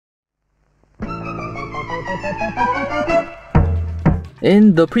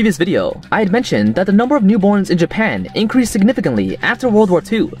In the previous video, I had mentioned that the number of newborns in Japan increased significantly after World War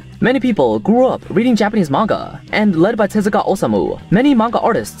II. Many people grew up reading Japanese manga, and led by Tezuka Osamu, many manga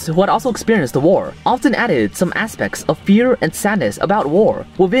artists who had also experienced the war often added some aspects of fear and sadness about war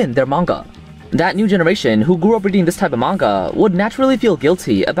within their manga. That new generation who grew up reading this type of manga would naturally feel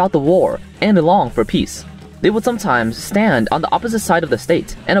guilty about the war and long for peace. They would sometimes stand on the opposite side of the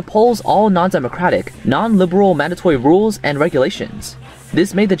state and oppose all non-democratic, non-liberal mandatory rules and regulations.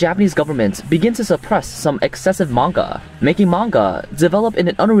 This made the Japanese government begin to suppress some excessive manga, making manga develop in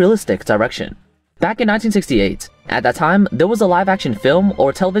an unrealistic direction. Back in 1968, at that time, there was a live-action film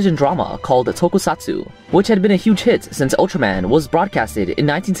or television drama called Tokusatsu, which had been a huge hit since Ultraman was broadcasted in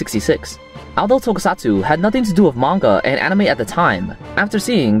 1966. Although Tokusatsu had nothing to do with manga and anime at the time, after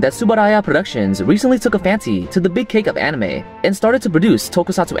seeing that Subaraya Productions recently took a fancy to the big cake of anime and started to produce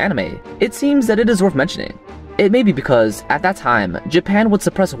Tokusatsu anime, it seems that it is worth mentioning. It may be because, at that time, Japan would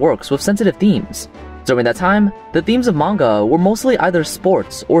suppress works with sensitive themes. During that time, the themes of manga were mostly either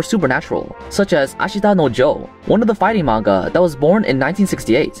sports or supernatural, such as Ashitanojoe, one of the fighting manga that was born in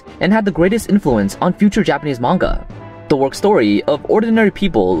 1968 and had the greatest influence on future Japanese manga. The work story of ordinary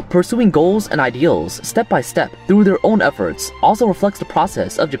people pursuing goals and ideals step by step through their own efforts also reflects the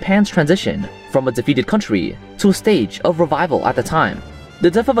process of Japan's transition from a defeated country to a stage of revival at the time.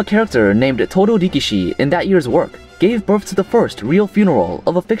 The death of a character named Todo Rikishi in that year's work gave birth to the first real funeral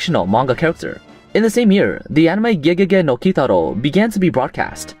of a fictional manga character. In the same year, the anime gegegenokitaro began to be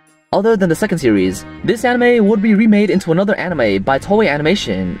broadcast. Other than the second series, this anime would be remade into another anime by Toei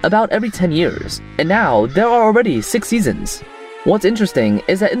Animation about every 10 years, and now there are already 6 seasons. What's interesting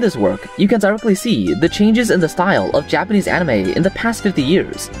is that in this work, you can directly see the changes in the style of Japanese anime in the past 50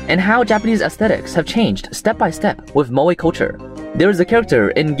 years, and how Japanese aesthetics have changed step by step with moe culture. There is a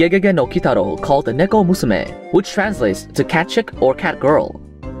character in Gegegenokitaro called Neko Musume, which translates to cat chick or cat girl.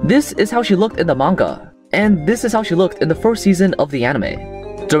 This is how she looked in the manga, and this is how she looked in the first season of the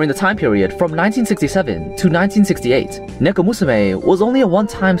anime. During the time period from 1967 to 1968, Neko Musume was only a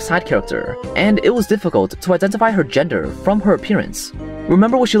one-time side character, and it was difficult to identify her gender from her appearance.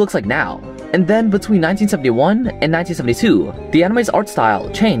 Remember what she looks like now. And then between 1971 and 1972, the anime's art style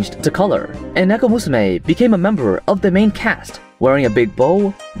changed to color, and Neko Musume became a member of the main cast, wearing a big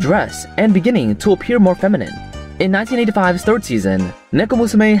bow, dress, and beginning to appear more feminine. In 1985's third season, Neko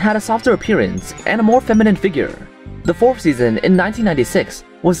Musume had a softer appearance and a more feminine figure. The fourth season in 1996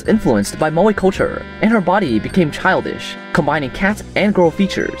 was influenced by moe culture, and her body became childish, combining cat and girl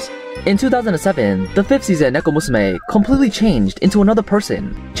features. In 2007, the fifth season Neko Musume completely changed into another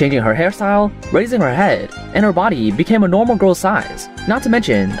person, changing her hairstyle, raising her head, and her body became a normal girl size, not to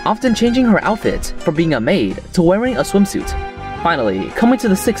mention often changing her outfit from being a maid to wearing a swimsuit. Finally, coming to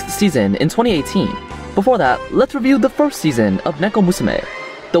the sixth season in 2018. Before that, let's review the first season of Neko Musume,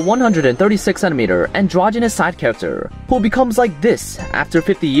 the 136cm androgynous side character who becomes like this after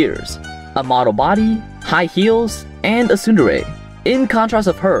 50 years. A model body, high heels, and a tsundere. In contrast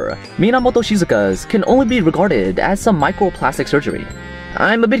of her, Minamoto Shizuka's can only be regarded as some microplastic surgery.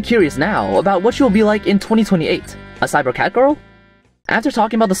 I'm a bit curious now about what she will be like in 2028, a cyber cat girl? After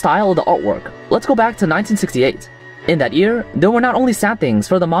talking about the style of the artwork, let's go back to 1968. In that year, there were not only sad things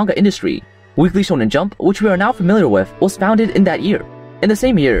for the manga industry. Weekly Shonenjump, which we are now familiar with, was founded in that year. In the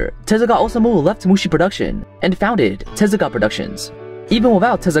same year, Tezuka Osamu left Mushi Production and founded Tezuka Productions. Even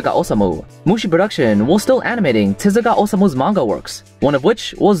without Tezuka Osamu, Mushi Production was still animating Tezuka Osamu's manga works, one of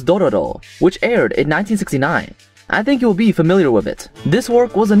which was Dororo, which aired in 1969. I think you will be familiar with it. This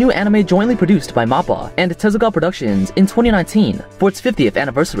work was a new anime jointly produced by MAPPA and Tezuka Productions in 2019 for its 50th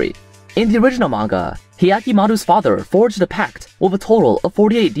anniversary. In the original manga, Hyakimaru's father forged a pact with a total of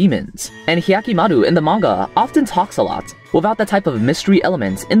 48 demons, and Hyakimaru in the manga often talks a lot, without that type of mystery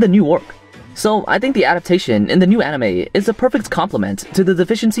element in the new work. So I think the adaptation in the new anime is a perfect complement to the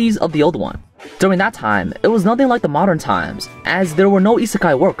deficiencies of the old one. During that time, it was nothing like the modern times, as there were no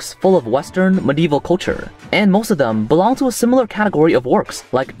isekai works full of Western medieval culture, and most of them belong to a similar category of works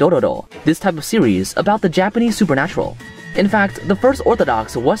like Dororo, this type of series about the Japanese supernatural. In fact, the first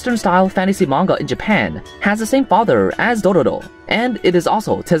orthodox Western-style fantasy manga in Japan has the same father as Dororo, and it is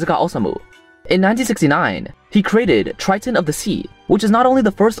also Tezuka Osamu. In 1969, he created Triton of the Sea, which is not only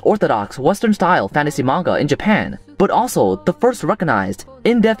the first orthodox Western-style fantasy manga in Japan, but also the first recognized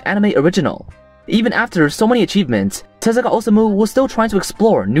in-depth anime original. Even after so many achievements, Tezuka Osamu was still trying to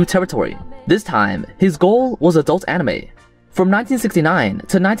explore new territory. This time, his goal was adult anime. From 1969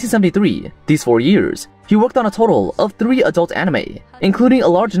 to 1973, these 4 years, he worked on a total of 3 adult anime, including a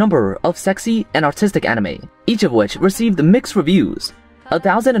large number of sexy and artistic anime, each of which received mixed reviews.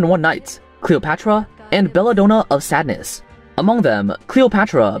 1001 Nights, Cleopatra, and Belladonna of Sadness. Among them,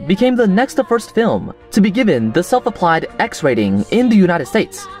 Cleopatra became the next to first film to be given the self-applied X rating in the United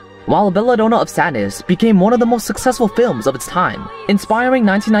States, while Belladonna of Sadness became one of the most successful films of its time, inspiring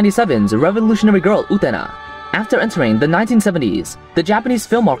 1997's revolutionary girl Utena. After entering the 1970s, the Japanese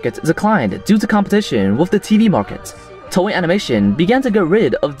film market declined due to competition with the TV market. Toei Animation began to get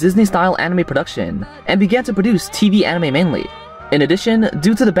rid of Disney-style anime production and began to produce TV anime mainly. In addition,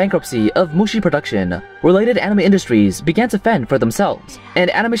 due to the bankruptcy of Mushi Production, related anime industries began to fend for themselves, and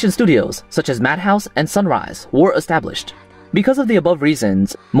animation studios such as Madhouse and Sunrise were established. Because of the above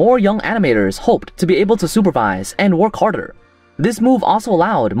reasons, more young animators hoped to be able to supervise and work harder. This move also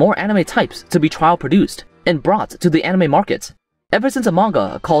allowed more anime types to be trial-produced and brought to the anime market. Ever since a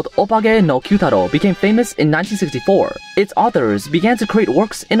manga called Gegegenokitaro became famous in 1964, its authors began to create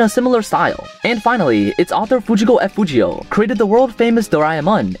works in a similar style. And finally, its author Fujiko F. Fujio created the world-famous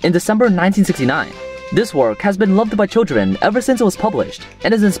Doraemon in December 1969. This work has been loved by children ever since it was published,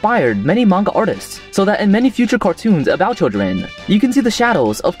 and has inspired many manga artists, so that in many future cartoons about children, you can see the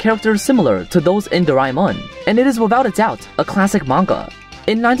shadows of characters similar to those in Doraemon, and it is without a doubt a classic manga.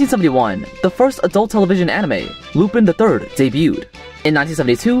 In 1971, the first adult television anime, Lupin the Third, debuted. In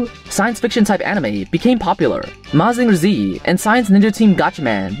 1972, science fiction type anime became popular. Mazinger Z and Science Ninja Team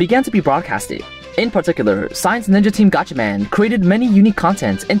Gatchaman began to be broadcasted. In particular, Science Ninja Team Gatchaman created many unique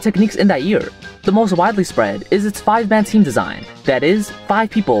content and techniques in that year. The most widely spread is its 5-man team design. That is, 5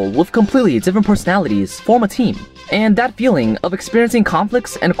 people with completely different personalities form a team. And that feeling of experiencing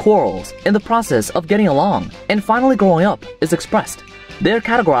conflicts and quarrels in the process of getting along and finally growing up is expressed. They're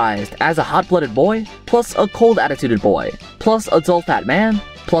categorized as a hot-blooded boy, plus a cold-attituded boy, plus a dull fat man,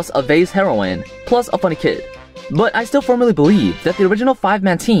 plus a vase heroine, plus a funny kid. But I still firmly believe that the original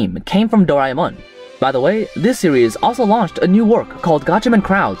 5-man team came from Doraemon. By the way, this series also launched a new work called Gatchaman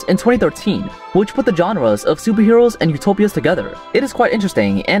Crowds in 2013, which put the genres of superheroes and utopias together. It is quite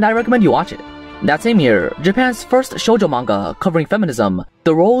interesting, and I recommend you watch it. That same year, Japan's first shoujo manga covering feminism,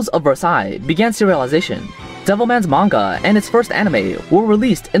 The Rose of Versailles, began serialization. Devilman's manga and its first anime were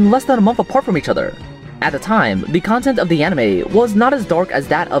released in less than a month apart from each other. At the time, the content of the anime was not as dark as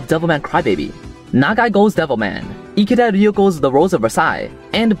that of Devilman Crybaby. Nagai Go's Devilman, Ikeda Ryoko's The Rose of Versailles,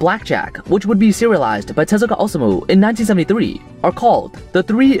 and Blackjack, which would be serialized by Tezuka Osamu in 1973, are called the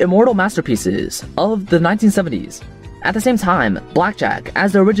 3 immortal masterpieces of the 1970s. At the same time, Blackjack,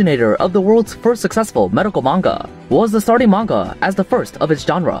 as the originator of the world's first successful medical manga, was the starting manga as the first of its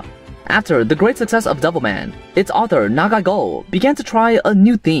genre. After the great success of Devilman, its author Nagai Go began to try a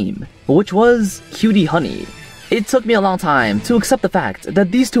new theme, which was cutie honey. It took me a long time to accept the fact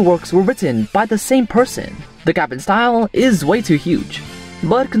that these two works were written by the same person. The gap in style is way too huge.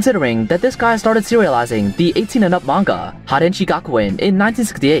 But considering that this guy started serializing the 18 and up manga Harenchi Gakuen in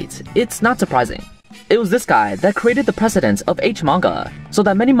 1968, it's not surprising. It was this guy that created the precedent of H manga, so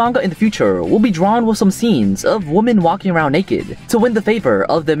that many manga in the future will be drawn with some scenes of women walking around naked to win the favor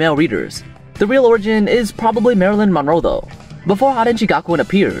of the male readers. The real origin is probably Marilyn Monroe though. Before Harenchi Gakuen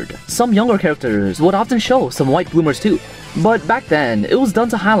appeared, some younger characters would often show some white bloomers too. But back then, it was done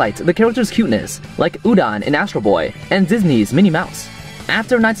to highlight the character's cuteness, like Udon in Astro Boy and Disney's Minnie Mouse.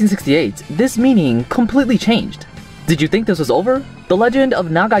 After 1968, this meaning completely changed. Did you think this was over? The legend of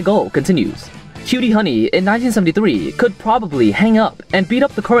Nagai Go continues. Cutie Honey in 1973 could probably hang up and beat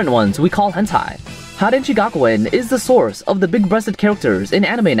up the current ones we call hentai. Harenchi Gakuen is the source of the big-breasted characters in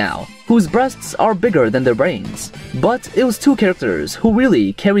anime now, whose breasts are bigger than their brains. But it was 2 characters who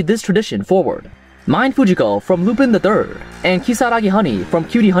really carried this tradition forward. Mine Fujiko from Lupin the Third, and Kisaragi Honey from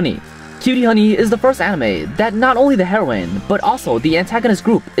Cutie Honey. Cutie Honey is the first anime that not only the heroine, but also the antagonist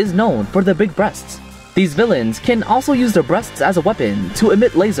group is known for their big breasts. These villains can also use their breasts as a weapon to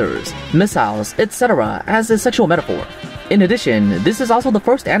emit lasers, missiles, etc. as a sexual metaphor. In addition, this is also the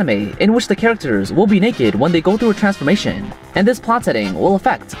first anime in which the characters will be naked when they go through a transformation, and this plot setting will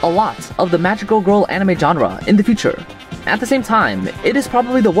affect a lot of the magical girl anime genre in the future. At the same time, it is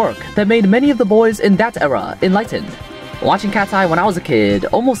probably the work that made many of the boys in that era enlightened. Watching Cat's Eye when I was a kid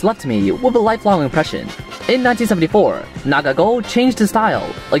almost left me with a lifelong impression. In 1974, Nagai Go changed his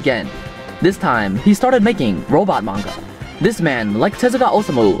style again. This time, he started making robot manga. This man, like Tezuka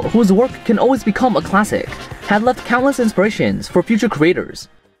Osamu, whose work can always become a classic, had left countless inspirations for future creators.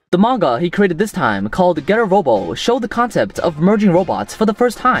 The manga he created this time, called Getter Robo, showed the concept of merging robots for the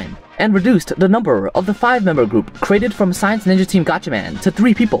first time, and reduced the number of the 5-member group created from Science Ninja Team Gatchaman to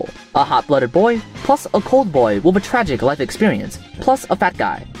 3 people, a hot-blooded boy, plus a cold boy with a tragic life experience, plus a fat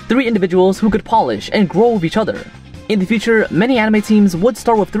guy, 3 individuals who could polish and grow with each other. In the future, many anime teams would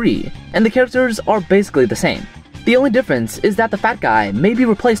start with 3, and the characters are basically the same. The only difference is that the fat guy may be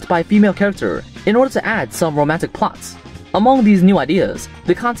replaced by a female character in order to add some romantic plots. Among these new ideas,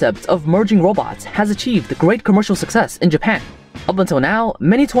 the concept of merging robots has achieved great commercial success in Japan. Up until now,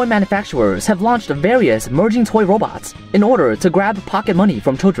 many toy manufacturers have launched various merging toy robots in order to grab pocket money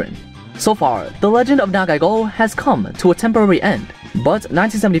from children. So far, the legend of Nagaigo has come to a temporary end, but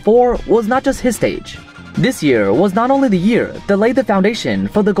 1974 was not just his stage. This year was not only the year that laid the foundation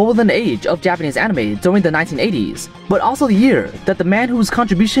for the golden age of Japanese anime during the 1980s, but also the year that the man whose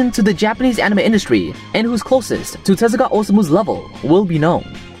contribution to the Japanese anime industry and who's closest to Tezuka Osamu's level will be known.